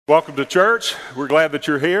Welcome to church. We're glad that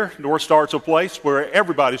you're here. North Star's a place where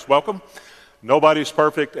everybody's welcome. Nobody's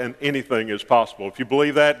perfect and anything is possible. If you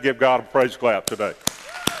believe that, give God a praise clap today.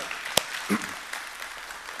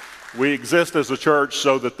 We exist as a church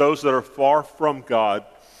so that those that are far from God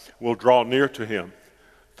will draw near to Him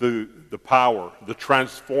through the power, the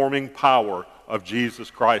transforming power of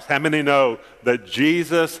Jesus Christ. How many know that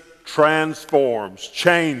Jesus transforms,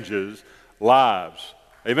 changes lives?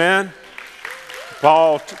 Amen?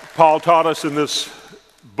 Paul taught us in this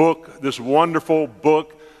book, this wonderful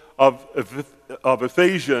book of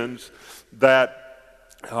Ephesians, that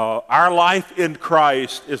our life in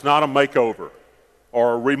Christ is not a makeover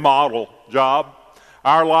or a remodel job.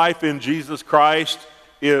 Our life in Jesus Christ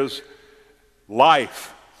is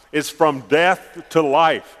life. It's from death to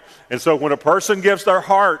life. And so when a person gives their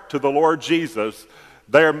heart to the Lord Jesus,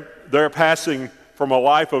 they're passing from a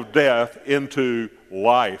life of death into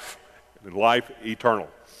life eternal.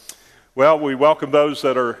 Well, we welcome those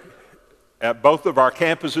that are at both of our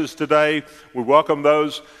campuses today. We welcome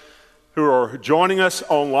those who are joining us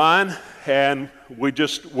online, and we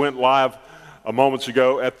just went live a moments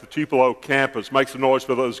ago at the Tupelo campus. Make some noise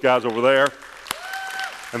for those guys over there.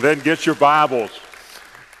 And then get your Bibles.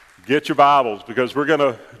 Get your Bibles, because we're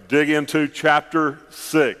going to dig into chapter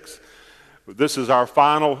 6. This is our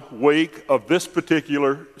final week of this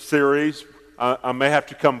particular series. I may have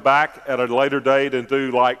to come back at a later date and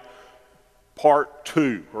do like part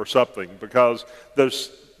 2 or something, because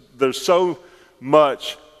there's so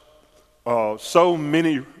much, so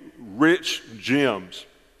many rich gems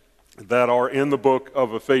that are in the book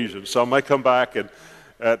of Ephesians. So I may come back and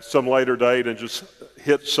at some later date and just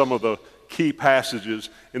hit some of the key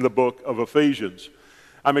passages in the book of Ephesians.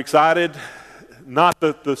 I'm excited, not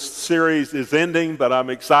that the series is ending, but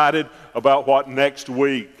I'm excited about what next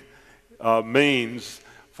week means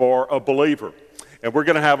for a believer. And we're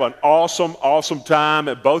going to have an awesome time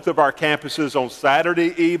at both of our campuses on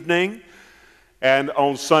Saturday evening and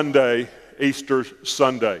on Sunday, Easter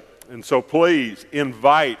Sunday. And so please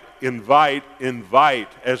invite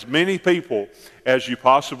as many people as you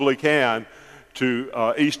possibly can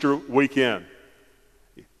to Easter weekend.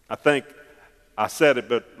 I think I said it,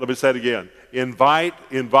 but let me say it again. Invite.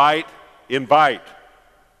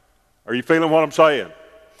 Are you feeling what I'm saying?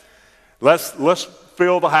 Let's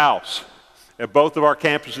fill the house at both of our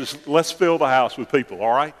campuses. Let's fill the house with people,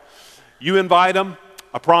 all right? You invite them,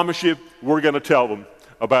 I promise you, we're going to tell them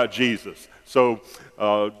about Jesus. So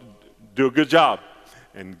do a good job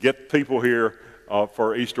and get people here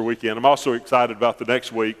for Easter weekend. I'm also excited about the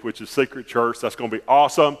next week, which is Secret Church. That's going to be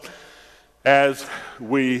awesome as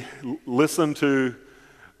we listen to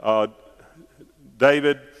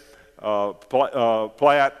David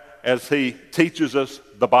Platt as he teaches us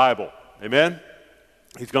the Bible. Amen?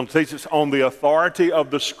 He's going to teach us on the authority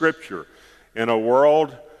of the Scripture in a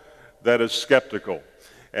world that is skeptical.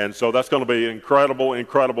 And so that's going to be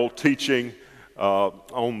incredible teaching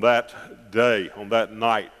on that day, on that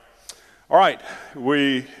night. All right,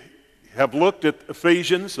 we have looked at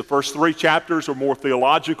Ephesians. The first 3 chapters are more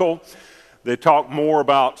theological. They talk more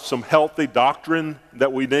about some healthy doctrine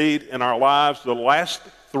that we need in our lives. The last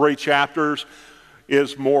 3 chapters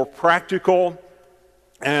is more practical,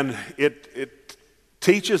 and it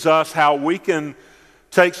teaches us how we can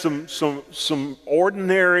take some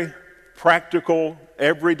ordinary, practical,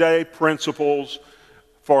 everyday principles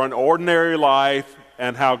for an ordinary life,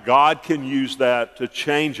 and how God can use that to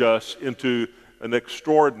change us into an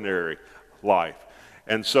extraordinary life.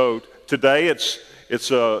 And so today it's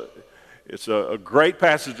a great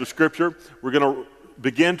passage of Scripture. We're going to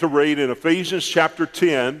begin to read in Ephesians chapter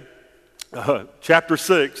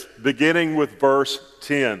 6, beginning with verse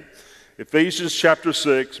 10. Ephesians chapter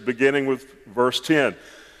 6, beginning with verse 10.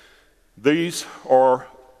 These are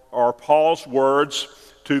Paul's words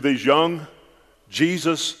to these young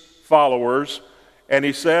Jesus followers, and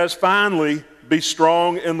he says, "Finally, be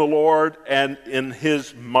strong in the Lord and in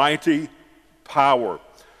His mighty power.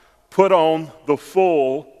 Put on the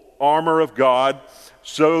full armor of God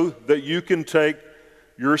so that you can take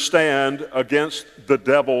your stand against the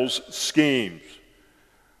devil's schemes.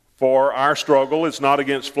 For our struggle is not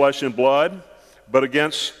against flesh and blood, but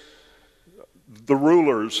against the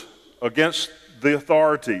rulers, against the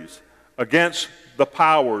authorities, against the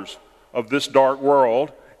powers of this dark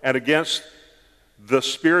world, and against the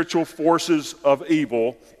spiritual forces of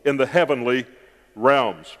evil in the heavenly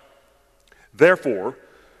realms. Therefore,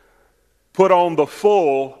 put on the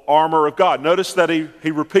full armor of God." Notice that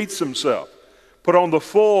he repeats himself. Put on the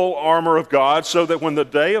full armor of God so that when the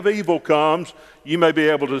day of evil comes, you may be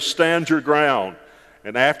able to stand your ground.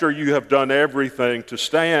 And after you have done everything to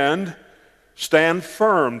stand, Stand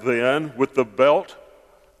firm then with the belt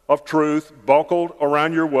of truth buckled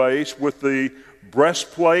around your waist, with the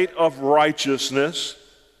breastplate of righteousness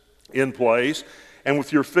in place, and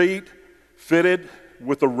with your feet fitted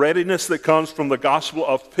with the readiness that comes from the gospel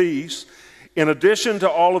of peace. In addition to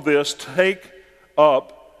all of this, take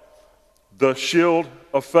up the shield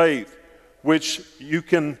of faith, which you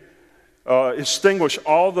can extinguish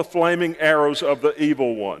all the flaming arrows of the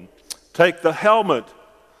evil one. Take the helmet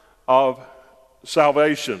of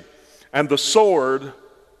salvation and the sword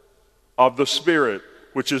of the Spirit,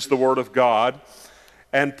 which is the Word of God,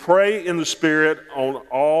 and pray in the Spirit on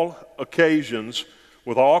all occasions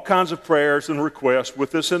with all kinds of prayers and requests.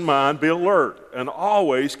 With this in mind, be alert and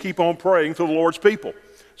always keep on praying for the Lord's people.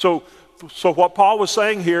 So what Paul was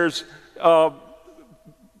saying here is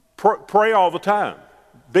pray all the time.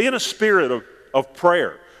 Be in a spirit of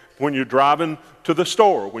prayer when you're driving to the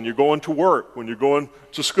store, when you're going to work, when you're going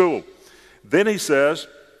to school. Then he says,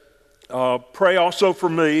 pray also for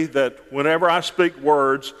me that whenever I speak,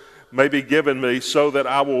 words may be given me, so that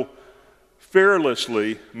I will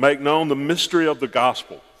fearlessly make known the mystery of the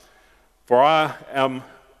gospel. For I am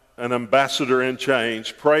an ambassador in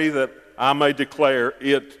chains. Pray that I may declare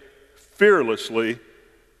it fearlessly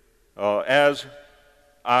as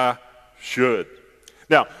I should.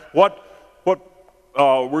 Now, what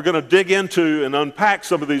we're going to dig into and unpack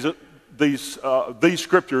some of these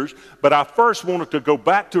scriptures, but I first wanted to go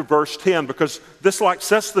back to verse 10 because this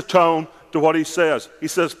sets the tone to what he says. He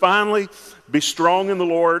says, finally, be strong in the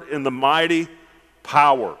Lord in the mighty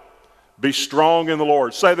power. Be strong in the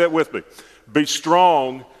Lord. Say that with me. Be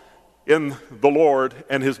strong in the Lord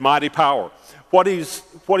and his mighty power. What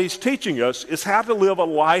he's teaching us is how to live a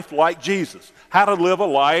life like Jesus, how to live a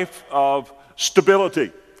life of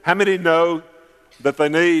stability. How many know that they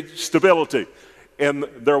need stability in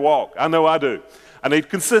their walk? I know I do. I need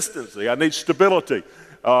consistency. I need stability.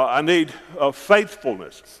 I need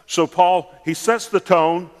faithfulness. So Paul, he sets the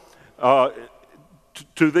tone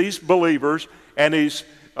to these believers, and he's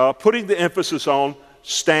putting the emphasis on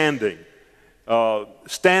standing.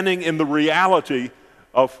 Standing in the reality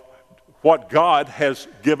of what God has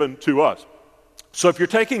given to us. So if you're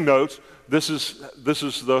taking notes, this is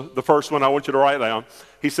the first one I want you to write down.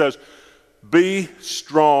 He says, be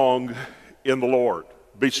strong in the Lord.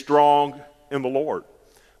 Be strong in the Lord.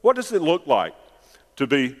 What does it look like to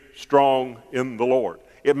be strong in the Lord?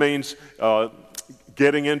 It means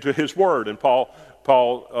getting into his word, and Paul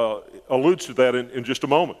alludes to that in just a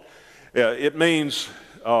moment. It means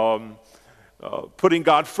putting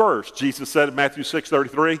God first. Jesus said in Matthew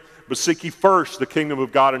 6:33, but seek ye first the kingdom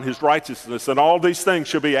of God and his righteousness, and all these things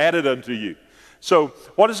shall be added unto you. So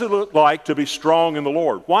what does it look like to be strong in the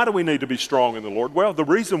Lord? Why do we need to be strong in the Lord? Well, the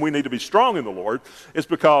reason we need to be strong in the Lord is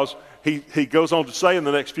because he goes on to say in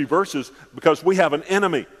the next few verses, because we have an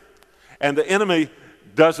enemy, and the enemy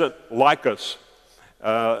doesn't like us.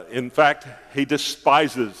 In fact, he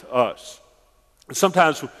despises us.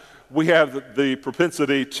 Sometimes we have the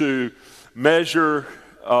propensity to measure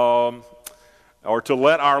or to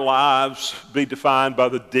let our lives be defined by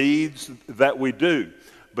the deeds that we do.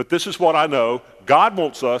 But this is what I know. God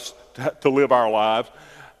wants us to live our lives.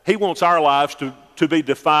 He wants our lives to be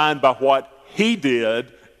defined by what he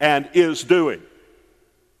did and is doing.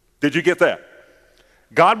 Did you get that?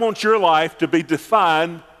 God wants your life to be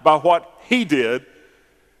defined by what he did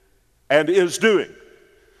and is doing,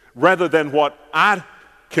 rather than what I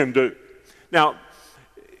can do. Now,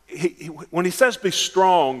 when he says be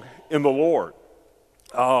strong in the Lord,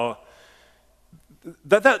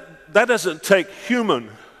 that doesn't take human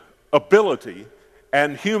ability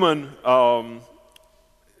and human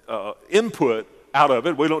input out of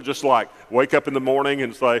it. We don't just wake up in the morning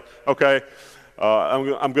and say, okay,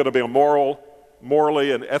 I'm going to be a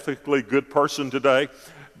morally and ethically good person today.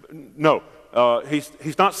 No,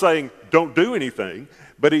 he's not saying don't do anything,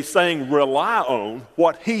 but he's saying rely on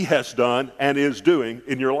what he has done and is doing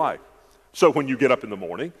in your life. So when you get up in the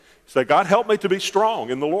morning, say, God, help me to be strong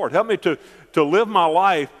in the Lord. Help me to live my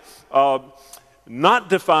life not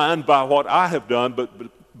defined by what I have done,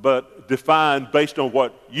 but defined based on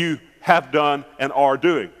what you have done and are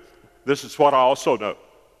doing. This is what I also know.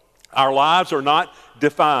 Our lives are not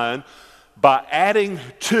defined by adding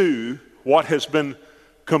to what has been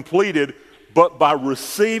completed, but by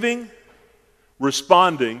receiving,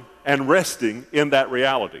 responding, and resting in that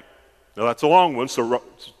reality. Now that's a long one, so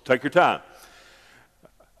take your time.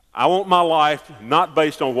 I want my life not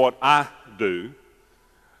based on what I do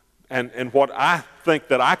and what I think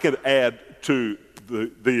that I could add to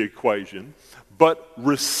the equation, but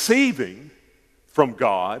receiving from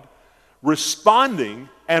God, responding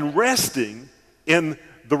and resting in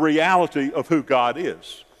the reality of who God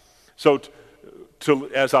is. So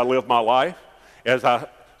as I live my life, as I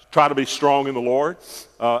try to be strong in the Lord,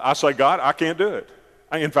 I say, God, I can't do it.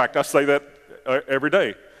 In fact, I say that every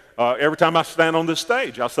day. Every time I stand on this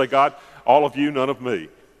stage, I say, God, all of you, none of me.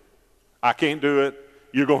 I can't do it.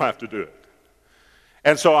 You're going to have to do it.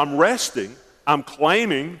 And so I'm resting. I'm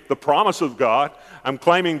claiming the promise of God. I'm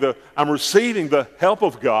receiving the help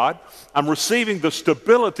of God. I'm receiving the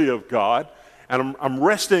stability of God. And I'm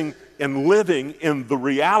resting and living in the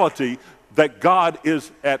reality that God is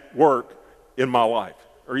at work in my life.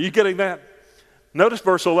 Are you getting that? Notice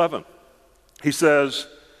verse 11. He says,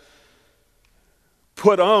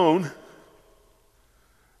 put on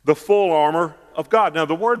the full armor of God. Now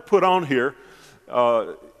the word put on here,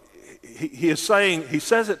 he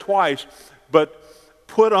says it twice, but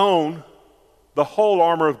put on the whole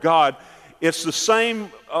armor of God. It's the same,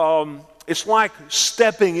 it's like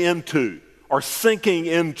stepping into or sinking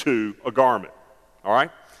into a garment, all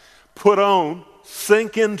right? Put on,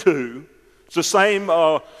 sink into, it's the same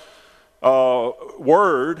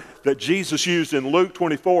word that Jesus used in Luke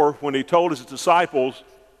 24 when he told his disciples,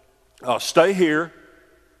 stay here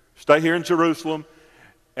in Jerusalem,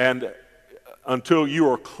 and until you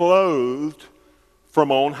are clothed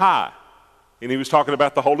from on high. And he was talking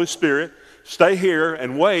about the Holy Spirit. Stay here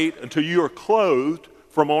and wait until you are clothed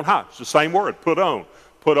from on high. It's the same word, put on.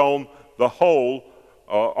 Put on the whole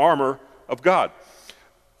armor of God.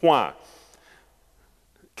 Why?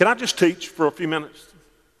 Can I just teach for a few minutes?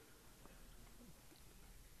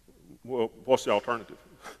 Well, what's the alternative?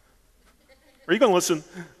 Are you going to listen?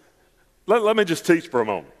 Let me just teach for a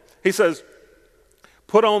moment. He says,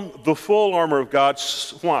 put on the full armor of God.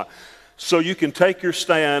 Why? So you can take your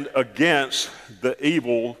stand against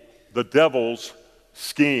the devil's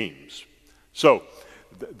schemes. So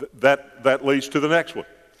that leads to the next one.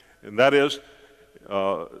 And that is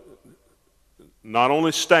not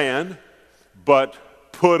only stand, but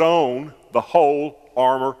put on the whole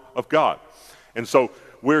armor of God. And so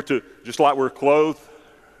we're to, just like we're clothed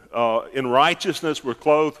in righteousness, we're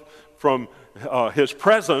clothed from his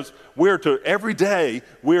presence, every day,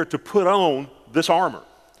 we're to put on this armor.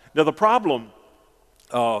 Now the problem,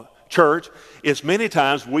 church, is many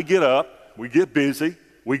times we get up, we get busy,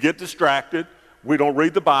 we get distracted, we don't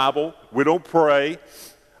read the Bible, we don't pray,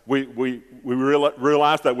 we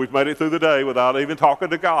realize that we've made it through the day without even talking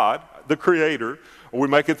to God, the Creator, or we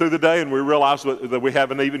make it through the day and we realize that we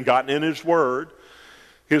haven't even gotten in His Word.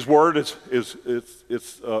 His Word is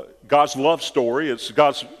God's love story. It's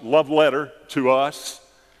God's love letter to us.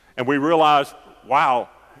 And we realize, wow,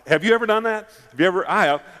 have you ever done that? I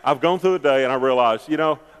have. I've gone through a day and I realize,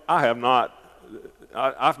 I've not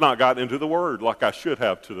gotten into the Word like I should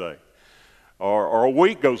have today. Or a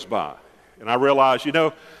week goes by and I realize,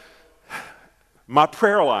 my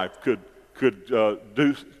prayer life could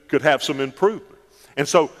have some improvement. And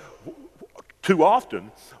so too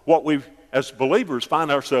often what we as believers find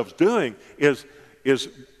ourselves doing is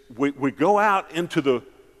we go out into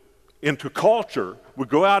culture, we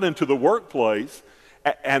go out into the workplace,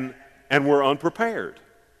 and we're unprepared.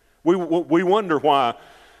 We wonder why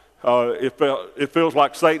it feels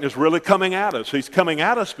like Satan is really coming at us. He's coming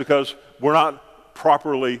at us because we're not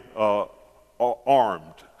properly armed.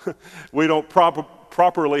 We don't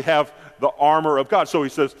properly have the armor of God. So he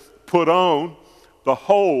says, put on the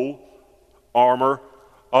whole armor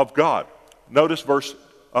of God. Notice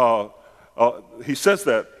he says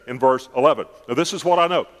that in verse 11. Now this is what I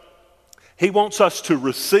know. He wants us to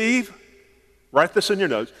receive, write this in your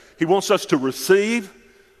notes, he wants us to receive,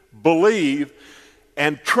 believe,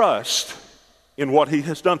 and trust in what he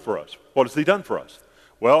has done for us. What has he done for us?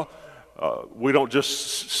 Well, we don't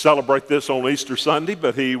just celebrate this on Easter Sunday,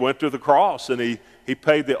 but he went to the cross and he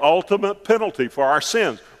paid the ultimate penalty for our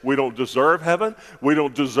sins. We don't deserve heaven. We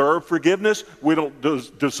don't deserve forgiveness. We don't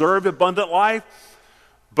deserve abundant life.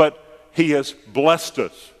 But he has blessed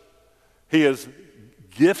us. He has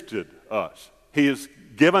gifted us. He has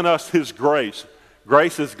given us his grace.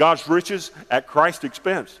 Grace is God's riches at Christ's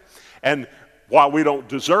expense. And while we don't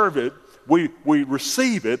deserve it, we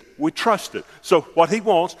receive it, we trust it. So what he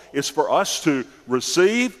wants is for us to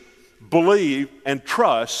receive, believe, and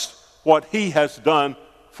trust what he has done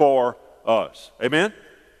for us. Amen?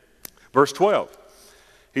 Verse 12,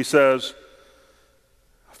 he says,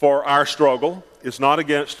 for our struggle is not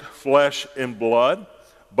against flesh and blood,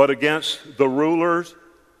 but against the rulers,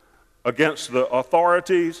 against the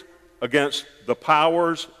authorities, against the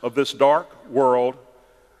powers of this dark world,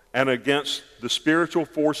 and against the spiritual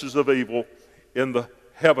forces of evil in the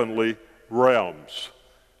heavenly realms.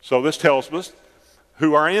 So this tells us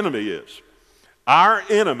who our enemy is. Our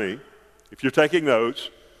enemy, if you're taking notes,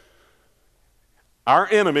 Our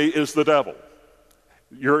enemy is the devil.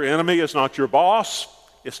 Your enemy is not your boss.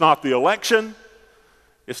 It's not the election.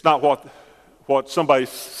 It's not what somebody's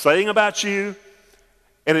saying about you.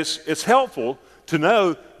 And it's helpful to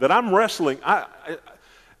know that I'm wrestling.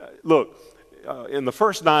 Look, in the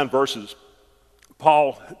first 9 verses,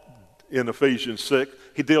 Paul in Ephesians 6,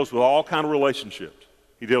 he deals with all kind of relationships.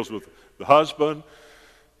 He deals with the husband.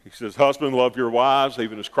 He says, husband, love your wives,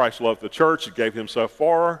 even as Christ loved the church and gave himself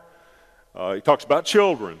for her. He talks about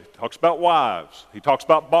children. He talks about wives. He talks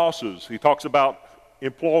about bosses. He talks about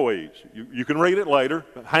employees. You can read it later.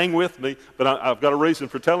 Hang with me, but I've got a reason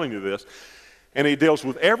for telling you this. And he deals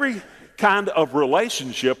with every kind of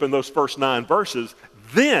relationship in those first 9 verses.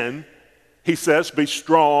 Then he says, be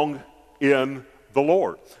strong in the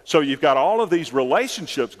Lord. So you've got all of these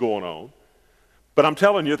relationships going on, but I'm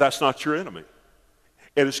telling you, that's not your enemy.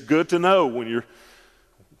 And it's good to know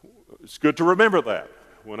it's good to remember that.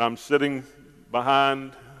 When I'm sitting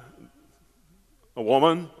behind a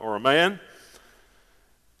woman or a man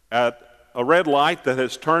at a red light that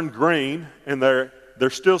has turned green and they're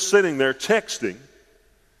still sitting there texting,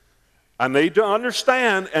 I need to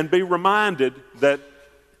understand and be reminded that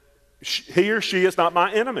he or she is not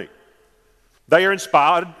my enemy. They are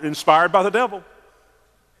inspired by the devil.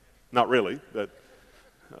 Not really, but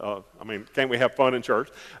can't we have fun in church?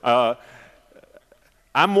 I'm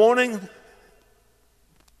wanting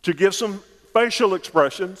to give some facial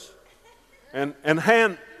expressions and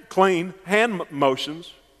hand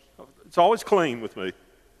motions. It's always clean with me.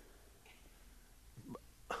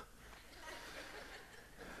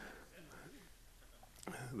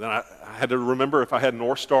 Then I had to remember if I had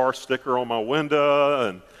North Star sticker on my window,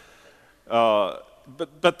 and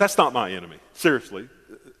but that's not my enemy. Seriously,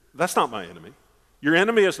 that's not my enemy. Your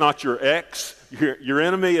enemy is not your ex. Your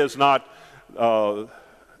enemy is not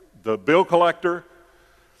the bill collector.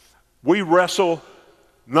 We wrestle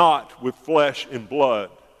not with flesh and blood,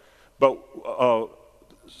 but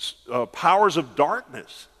powers of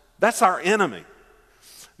darkness. That's our enemy.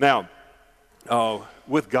 Now,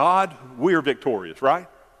 with God, we are victorious, right?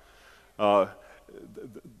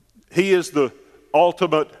 He is the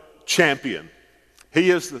ultimate champion.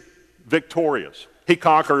 He is victorious. He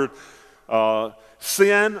conquered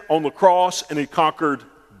sin on the cross, and he conquered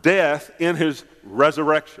death in his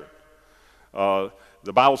resurrection.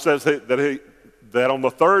 The Bible says that on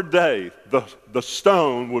the third day, the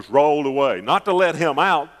stone was rolled away, not to let him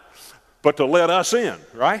out, but to let us in,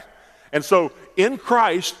 right? And so in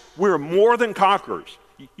Christ, we're more than conquerors.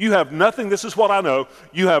 You have nothing, this is what I know,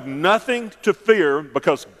 you have nothing to fear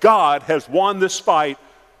because God has won this fight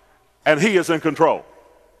and he is in control.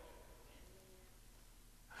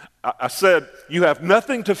 I said, you have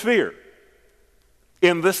nothing to fear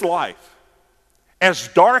in this life. As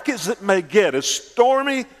dark as it may get, as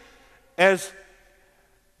stormy as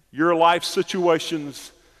your life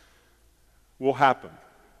situations will happen,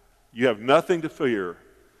 you have nothing to fear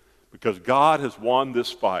because God has won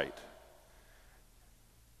this fight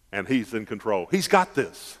and he's in control. He's got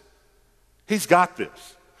this. He's got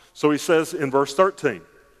this. So he says in verse 13,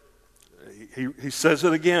 he says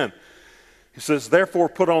it again. He says, therefore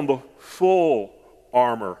put on the full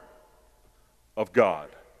armor of God,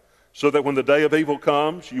 so that when the day of evil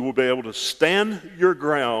comes, you will be able to stand your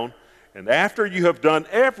ground, and after you have done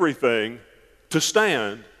everything to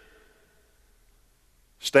stand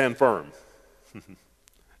firm.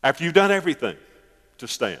 After you've done everything to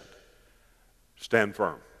stand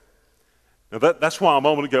firm. Now that's why a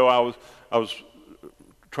moment ago I was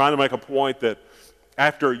trying to make a point that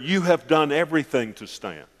after you have done everything to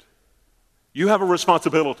stand, you have a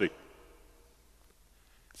responsibility. You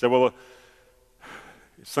say, well,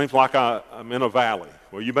 it seems like I'm in a valley.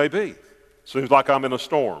 Well, you may be. Seems like I'm in a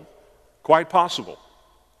storm. Quite possible.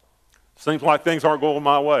 Seems like things aren't going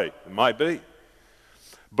my way. It might be.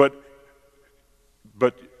 But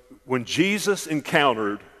when Jesus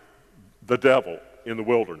encountered the devil in the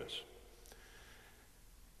wilderness,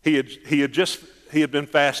 he had been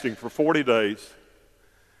fasting for 40 days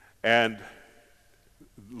and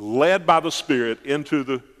led by the Spirit into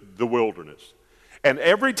the wilderness. And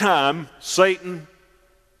every time Satan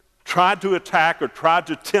tried to attack or tried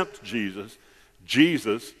to tempt Jesus,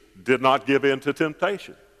 Jesus did not give in to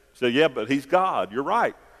temptation. He said, yeah, but he's God. You're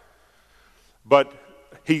right. But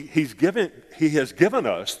he has given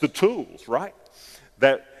us the tools, right?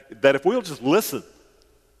 That if we'll just listen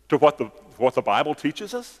to what the Bible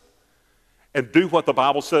teaches us and do what the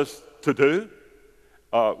Bible says to do,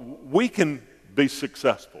 we can be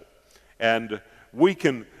successful and we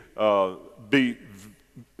can be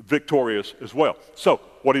victorious as well. So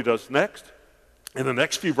what he does next, in the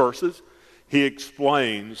next few verses, he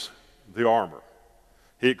explains the armor.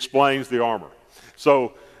 He explains the armor.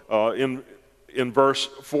 So in verse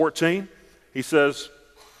 14, he says,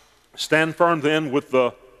 stand firm then with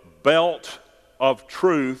the belt of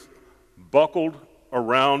truth buckled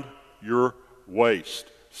around your waist.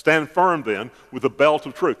 Stand firm then with the belt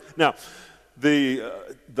of truth. Now,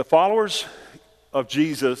 the followers of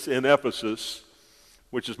Jesus in Ephesus,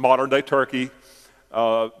 which is modern-day Turkey,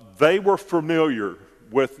 they were familiar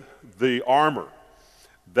with the armor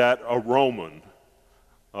that a Roman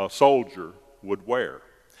soldier would wear.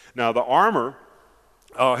 Now, the armor,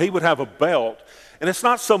 he would have a belt, and it's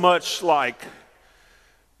not so much like,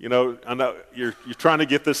 I know you're trying to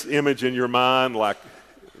get this image in your mind like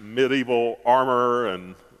medieval armor,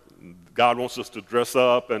 and God wants us to dress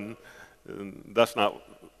up, and that's not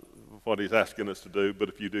what he's asking us to do. But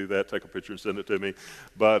if you do that, take a picture and send it to me.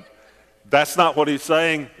 But that's not what he's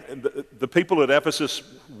saying. The people at Ephesus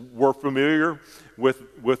were familiar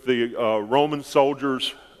with the Roman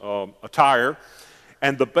soldiers' attire,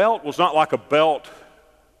 and the belt was not like a belt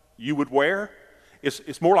you would wear.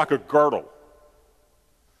 It's more like a girdle.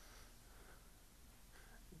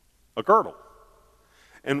 A girdle.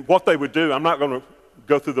 And what they would do, I'm not going to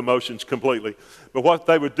go through the motions completely, but what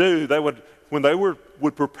they would do, when they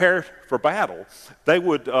would prepare for battle, they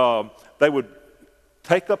would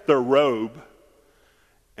take up their robe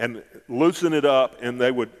and loosen it up, and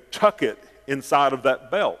they would tuck it inside of that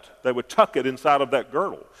belt. They would tuck it inside of that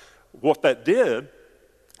girdle. What that did,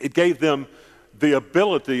 it gave them the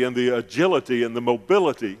ability and the agility and the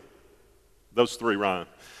mobility. Those three rhyme.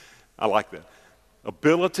 I like that.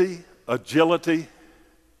 Ability, agility,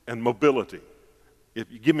 and mobility.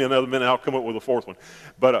 If you give me another minute, I'll come up with a fourth one.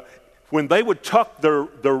 But when they would tuck their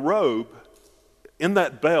robe in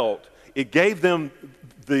that belt, it gave them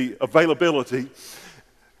the availability.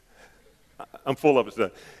 I'm full of it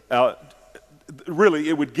today. Really,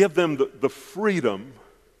 it would give them the freedom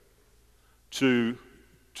to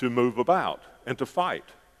move about and to fight.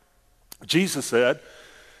 Jesus said,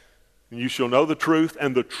 you shall know the truth,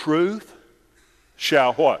 and the truth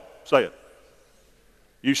shall what? Say it.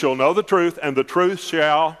 You shall know the truth, and the truth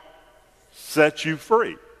shall set you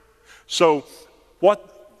free. So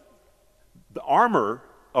what the armor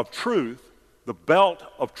of truth, the belt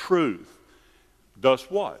of truth, does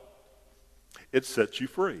what? It sets you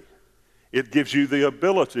free. It gives you the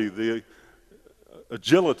ability, the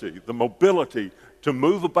agility, the mobility to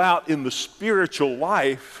move about in the spiritual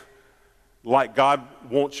life like God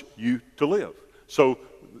wants you to live. So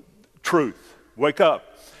truth, wake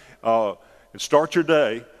up and start your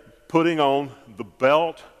day putting on the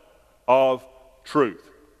belt of truth.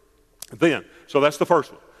 Then, so that's the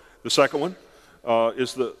first one. The second one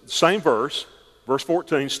is the same verse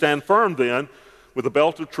 14. Stand firm then with the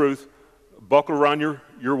belt of truth buckled around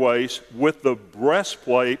your waist with the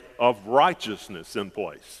breastplate of righteousness in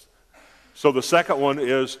place. So the second one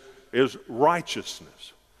is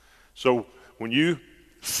righteousness. So when you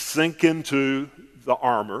sink into the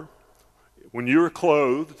armor, when you're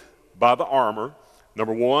clothed by the armor,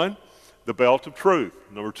 number one, the belt of truth.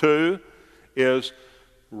 Number two is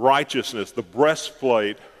righteousness, the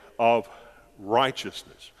breastplate of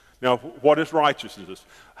righteousness. Now, what is righteousness?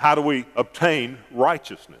 How do we obtain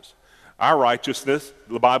righteousness? Our righteousness,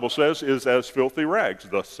 the Bible says, is as filthy rags,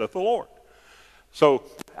 thus saith the Lord. So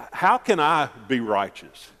how can I be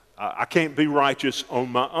righteous? I can't be righteous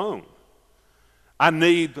on my own. I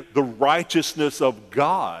need the righteousness of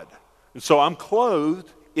God. And so I'm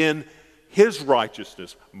clothed in his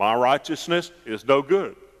righteousness. My righteousness is no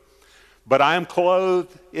good. But I am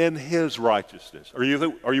clothed in his righteousness. Are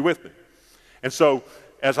you with me? And so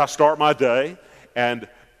as I start my day and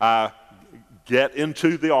I get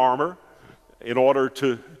into the armor in order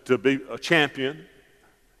to be a champion,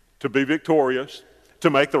 to be victorious,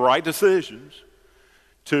 to make the right decisions,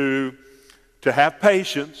 to have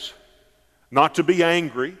patience, not to be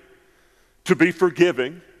angry, to be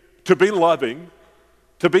forgiving, to be loving,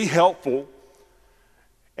 to be helpful.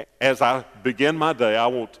 As I begin my day,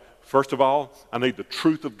 first of all, I need the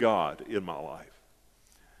truth of God in my life.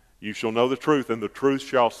 You shall know the truth, and the truth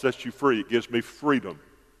shall set you free. It gives me freedom.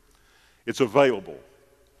 It's available.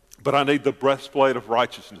 But I need the breastplate of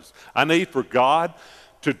righteousness. I need for God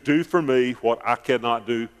to do for me what I cannot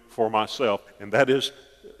do for myself. And that is,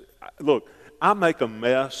 look, I make a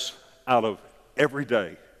mess out of every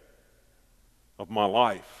day of my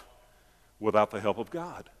life without the help of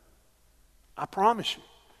God. I promise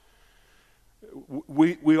you.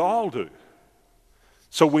 We all do.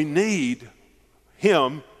 So we need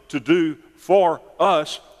him to do for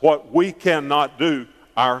us what we cannot do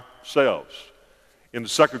ourselves. In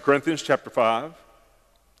 2 Corinthians chapter 5,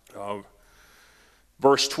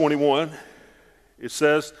 verse 21, it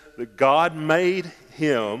says that God made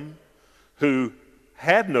him who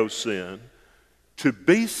had no sin to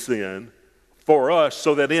be sin for us,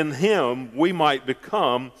 so that in him we might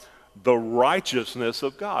become the righteousness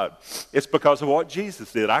of God. It's because of what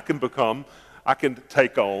Jesus did. I can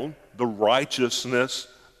take on the righteousness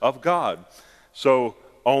of God. So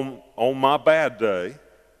on my bad day,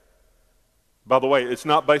 by the way, it's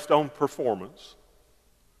not based on performance.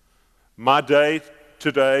 My day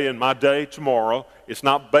today and my day tomorrow, it's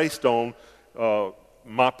not based on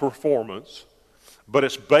my performance, but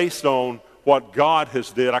it's based on what God has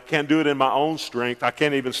did. I can't do it in my own strength. I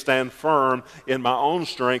can't even stand firm in my own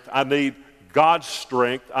strength. I need God's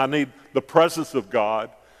strength. I need the presence of God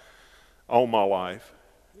on my life,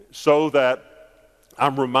 so that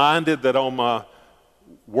I'm reminded that on my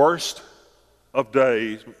worst of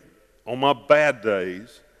days, on my bad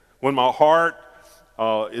days, when my heart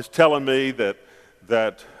is telling me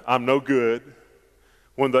that I'm no good,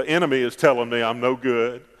 when the enemy is telling me I'm no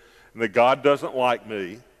good and that God doesn't like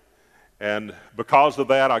me, and because of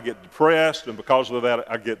that I get depressed, and because of that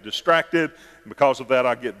I get distracted, and because of that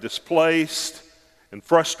I get displaced and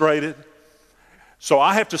frustrated. So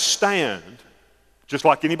I have to stand, just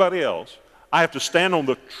like anybody else, I have to stand on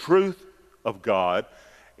the truth of God,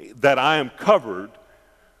 that I am covered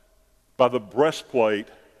by the breastplate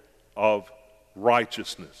of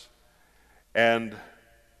righteousness. And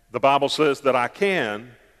the Bible says that I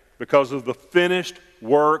can because of the finished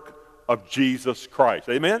work of Jesus Christ.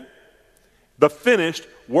 Amen? The finished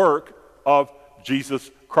work of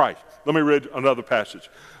Jesus Christ. Let me read another passage.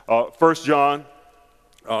 1 John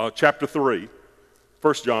chapter 3.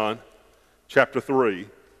 1 John chapter 3,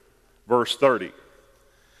 verse 30.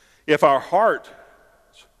 If our heart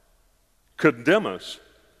condemn us,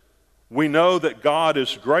 we know that God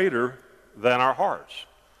is greater than our hearts.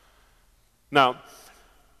 Now,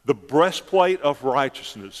 the breastplate of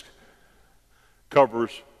righteousness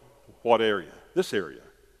covers what area? This area.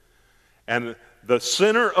 And the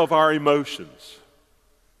center of our emotions,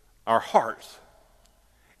 our hearts.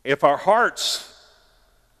 If our heart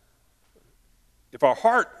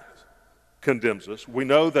condemns us, we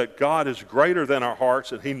know that God is greater than our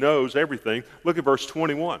hearts and he knows everything. Look at verse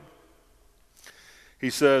 21. He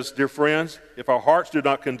says, dear friends, if our hearts do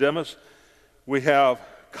not condemn us, we have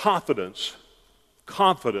confidence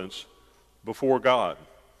before God.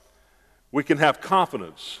 We can have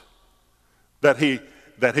confidence that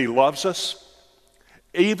he loves us,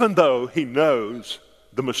 even though he knows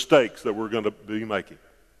the mistakes that we're going to be making.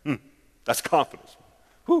 That's confidence.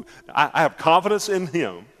 I have confidence in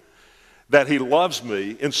him that he loves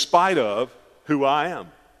me in spite of who I am,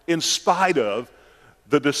 in spite of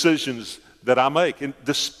the decisions that I make,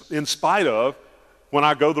 in spite of when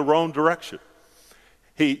I go the wrong direction.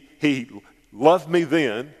 He loved me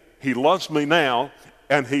then, he loves me now,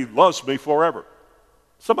 and he loves me forever.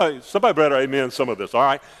 Somebody better amen some of this, all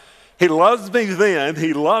right? He loves me then,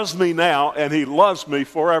 he loves me now, and he loves me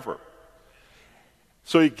forever.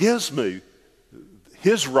 So he gives me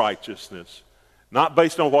his righteousness, not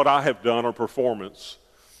based on what I have done or performance,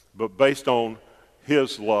 but based on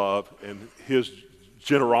his love and his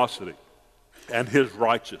generosity and his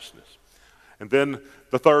righteousness. And then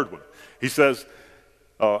the third one, he says,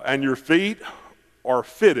 and your feet are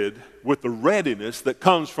fitted with the readiness that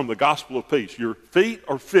comes from the gospel of peace. Your feet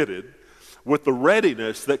are fitted with the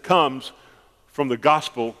readiness that comes from the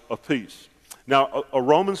gospel of peace. Now, a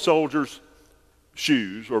Roman soldier's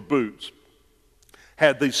shoes or boots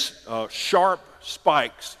had these sharp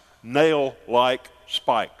spikes, nail-like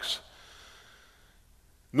spikes.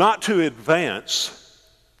 Not to advance,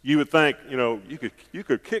 you would think, you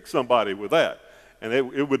could kick somebody with that, and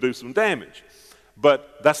it would do some damage.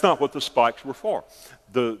 But that's not what the spikes were for.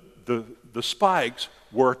 The spikes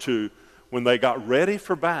were to, when they got ready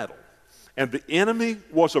for battle, and the enemy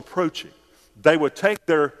was approaching, they would take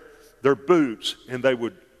their boots and they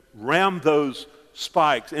would ram those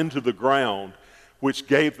spikes into the ground, which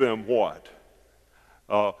gave them what?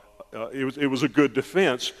 It was a good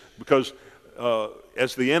defense, because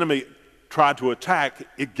as the enemy tried to attack,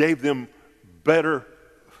 it gave them better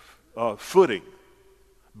footing.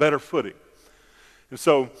 And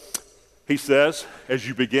so he says, as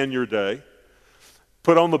you begin your day,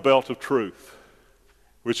 put on the belt of truth,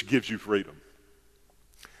 which gives you freedom.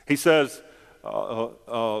 He says,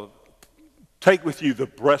 take with you the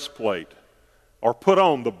breastplate, or put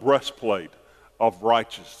on the breastplate of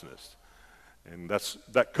righteousness. And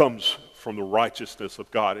that comes from the righteousness of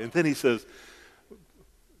God. And then he says,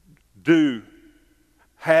 do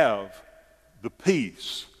have the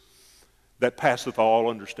peace that passeth all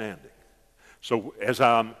understanding. So as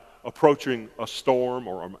I'm approaching a storm,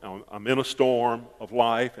 or I'm in a storm of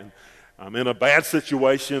life, and I'm in a bad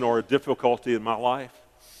situation or a difficulty in my life,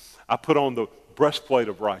 I put on the breastplate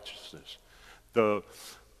of righteousness, the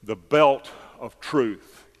belt of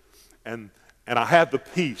truth, and I have the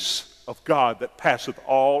peace of God that passeth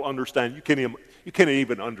all understanding. You can't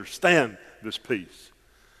even understand this peace,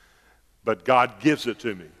 but God gives it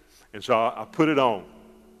to me, and so I put it on.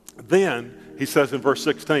 Then he says in verse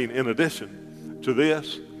 16, in addition to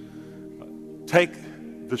this, take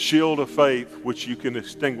the shield of faith, which you can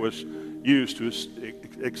use to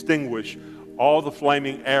extinguish all the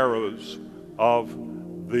flaming arrows of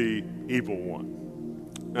the evil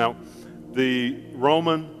one. Now, the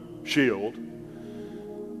Roman shield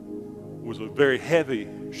was a very heavy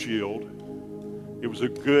shield. It was a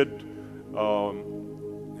good,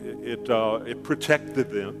 it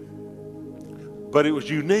protected them. But it was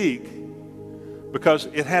unique because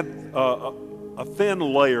it had a thin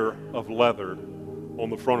layer of leather on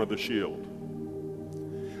the front of the shield.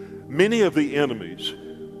 Many of the enemies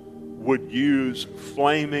would use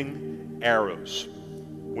flaming arrows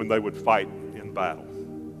when they would fight in battle.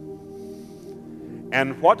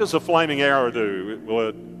 And what does a flaming arrow do?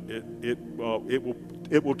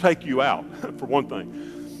 It will take you out, for one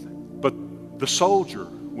thing. But the soldier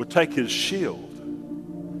would take his shield,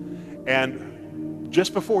 and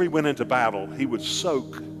just before he went into battle, he would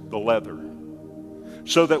soak the leather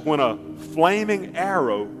so that when a flaming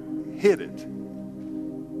arrow hit it,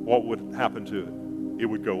 what would happen to it? It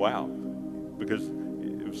would go out because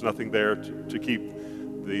there was nothing there to keep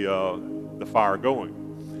the fire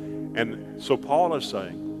going. And so Paul is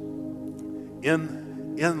saying,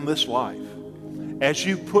 in this life, as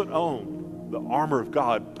you put on the armor of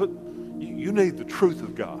God, you need the truth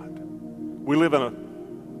of God. We live in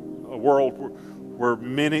a world where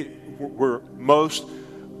most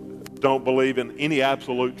don't believe in any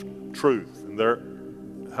absolute truth. And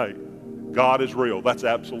hey, God is real. That's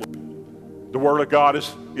absolute. The Word of God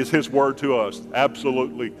is His Word to us.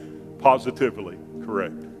 Absolutely, positively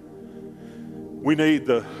correct. We need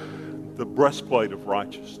the breastplate of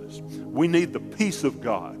righteousness. We need the peace of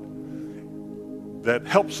God that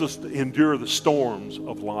helps us to endure the storms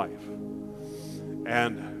of life.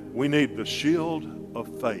 And we need the shield of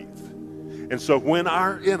faith. And so when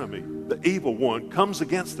our enemy, the evil one, comes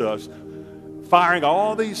against us, firing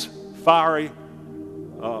all these fiery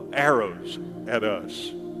arrows at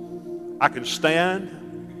us, I can stand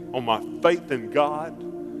on my faith in God,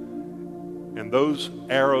 and those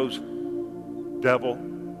arrows, devil,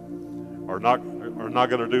 are not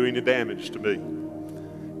going to do any damage to me,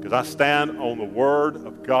 because I stand on the Word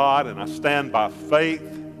of God, and I stand by faith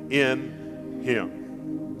in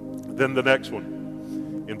Him. Then the next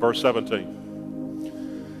one, in verse 17.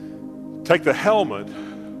 Take the helmet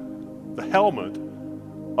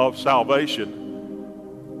of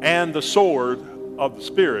salvation, and the sword of the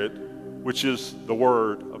Spirit, which is the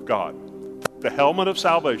Word of God. The helmet of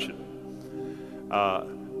salvation.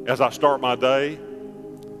 As I start my day,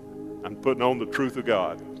 I'm putting on the truth of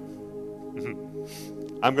God.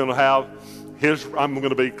 I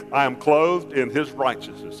am clothed in His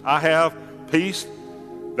righteousness. I have peace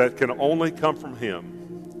that can only come from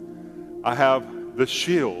Him. I have the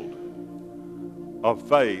shield of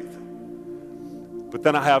faith, but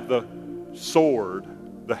then I have the sword,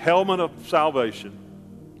 the helmet of salvation,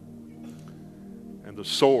 and the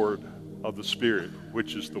sword of the Spirit,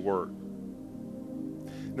 which is the Word.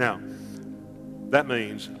 Now, that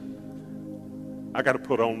means I got to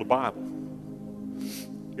put on the Bible.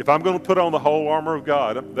 If I'm going to put on the whole armor of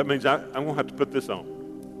God, that means I'm going to have to put this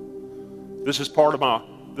on. This is part of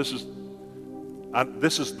this is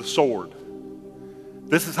the sword.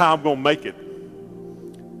 This is how I'm going to make it.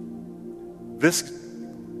 This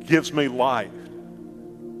gives me life.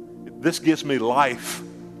 This gives me life,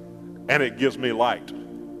 and it gives me light.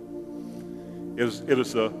 It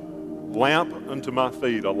is a lamp unto my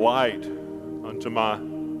feet, a light unto my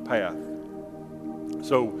path.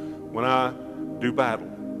 So when I do battle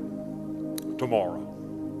tomorrow,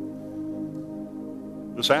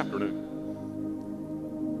 this afternoon,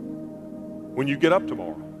 when you get up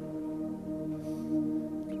tomorrow,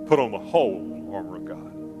 put on the whole armor of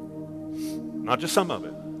God. Not just some of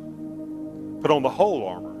it. Put on the whole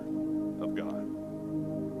armor of God.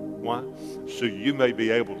 Why? So you may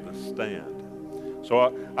be able to stand.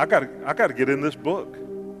 So I got to get in this book.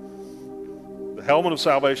 The helmet of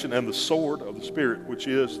salvation and the sword of the Spirit, which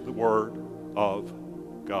is the Word of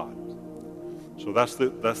God. So that's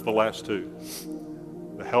the last two.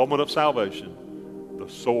 The helmet of salvation, the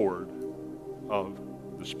sword of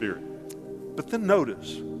the Spirit. But then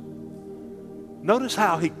notice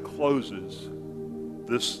how he closes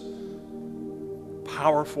this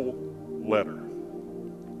powerful letter.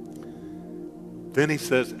 Then he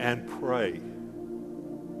says, and pray.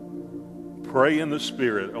 Pray in the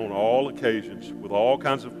Spirit on all occasions with all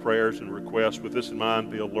kinds of prayers and requests. With this in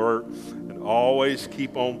mind, be alert and always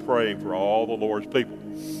keep on praying for all the Lord's people.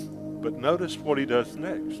 But notice what he does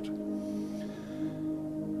next.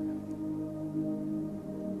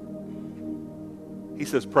 He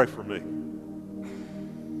says, pray for me.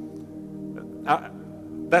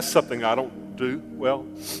 That's something I don't do well.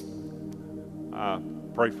 I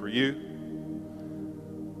pray for you.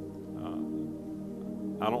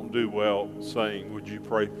 I don't do well saying, would you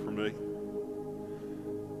pray for me?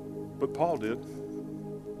 But Paul did.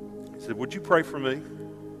 He said, would you pray for me?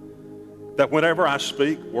 That whenever I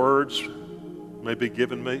speak, words may be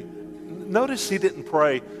given me. Notice he didn't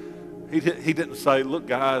pray. He didn't say, look,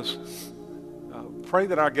 guys, pray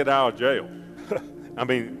that I get out of jail. I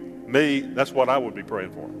mean, me, that's what I would be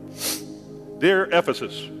praying for. Dear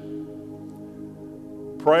Ephesus,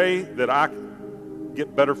 pray that I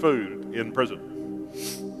get better food in prison.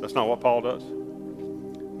 That's not what Paul does.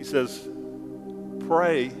 He says,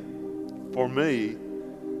 pray for me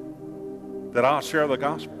that I'll share the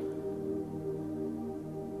gospel.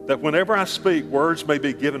 That whenever I speak, words may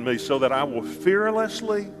be given me so that I will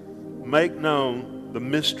fearlessly make known the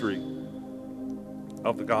mystery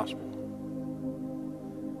of the gospel,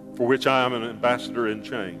 for which I am an ambassador in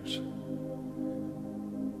chains.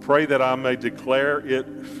 Pray that I may declare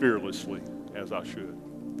it fearlessly as I should.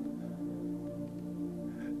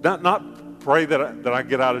 Not pray that I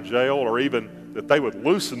get out of jail or even that they would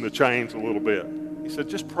loosen the chains a little bit. He said,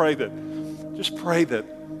 just pray that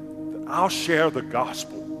I'll share the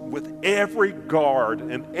gospel with every guard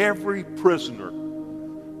and every prisoner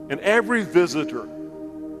and every visitor,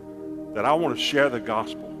 that I want to share the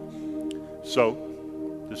gospel.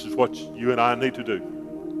 So this is what you and I need to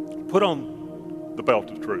do. Put on the belt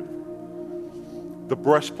of truth, the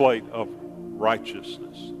breastplate of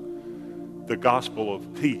righteousness, the gospel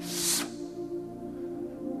of peace,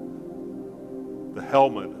 the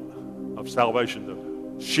helmet of salvation, the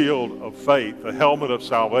shield of faith, the helmet of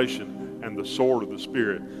salvation, and the sword of the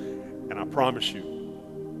Spirit. And I promise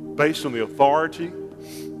you, based on the authority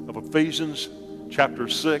of Ephesians chapter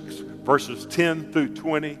 6, verses 10 through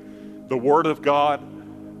 20, the Word of God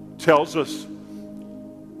tells us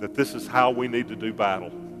that this is how we need to do battle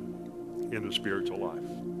in the spiritual life.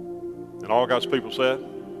 And all God's people said,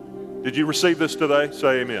 did you receive this today?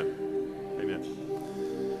 Say amen. Amen.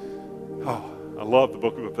 Oh, I love the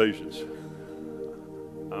book of Ephesians.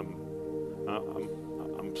 I'm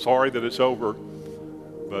sorry that it's over,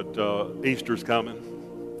 but Easter's coming,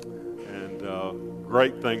 and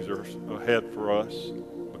great things are ahead for us.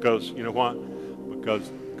 Because you know why? Because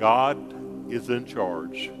God is in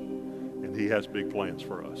charge, and He has big plans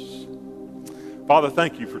for us. Father,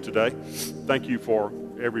 thank you for today. Thank you for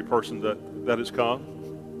every person that has come.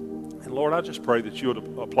 And Lord, I just pray that you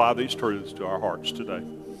would apply these truths to our hearts today.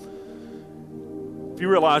 If you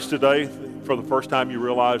realize today, for the first time, you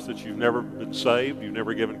realize that you've never been saved, you've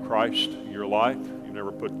never given Christ your life, you've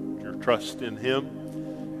never put your trust in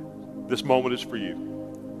Him, this moment is for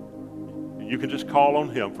you. You can just call on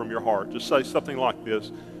Him from your heart. Just say something like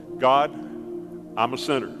this: God, I'm a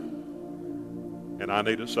sinner, and I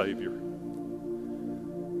need a Savior.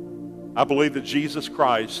 I believe that Jesus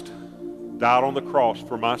Christ died on the cross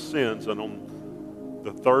for my sins, and on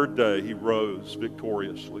the third day He rose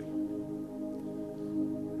victoriously.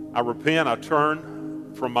 I repent, I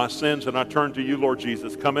turn from my sins, and I turn to you, Lord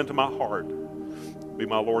Jesus. Come into my heart. Be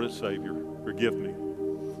my Lord and Savior. Forgive me.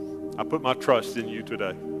 I put my trust in you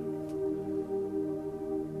today.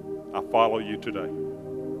 I follow you today.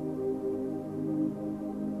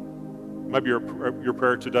 Maybe your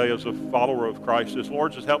prayer today as a follower of Christ is,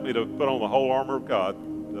 Lord, just help me to put on the whole armor of God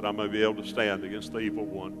that I may be able to stand against the evil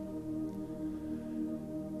one.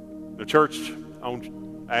 The church, I want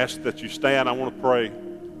to ask that you stand. I want to pray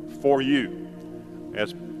for you.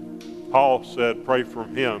 As Paul said, pray for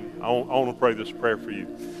him. I want to pray this prayer for you.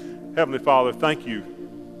 Heavenly Father, thank you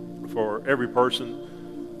for every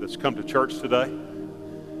person that's come to church today.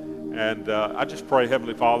 And I just pray,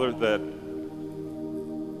 Heavenly Father, that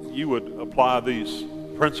you would apply these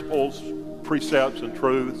principles, precepts, and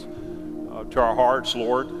truths to our hearts,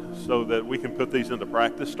 Lord, so that we can put these into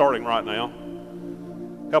practice starting right now.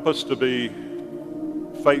 Help us to be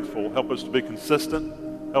faithful. Help us to be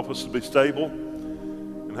consistent. Help us to be stable.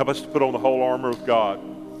 And help us to put on the whole armor of God.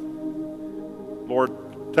 Lord,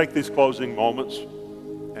 take these closing moments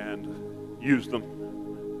and use them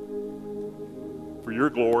for your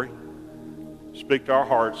glory. Speak to our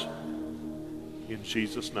hearts in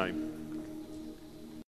Jesus' name.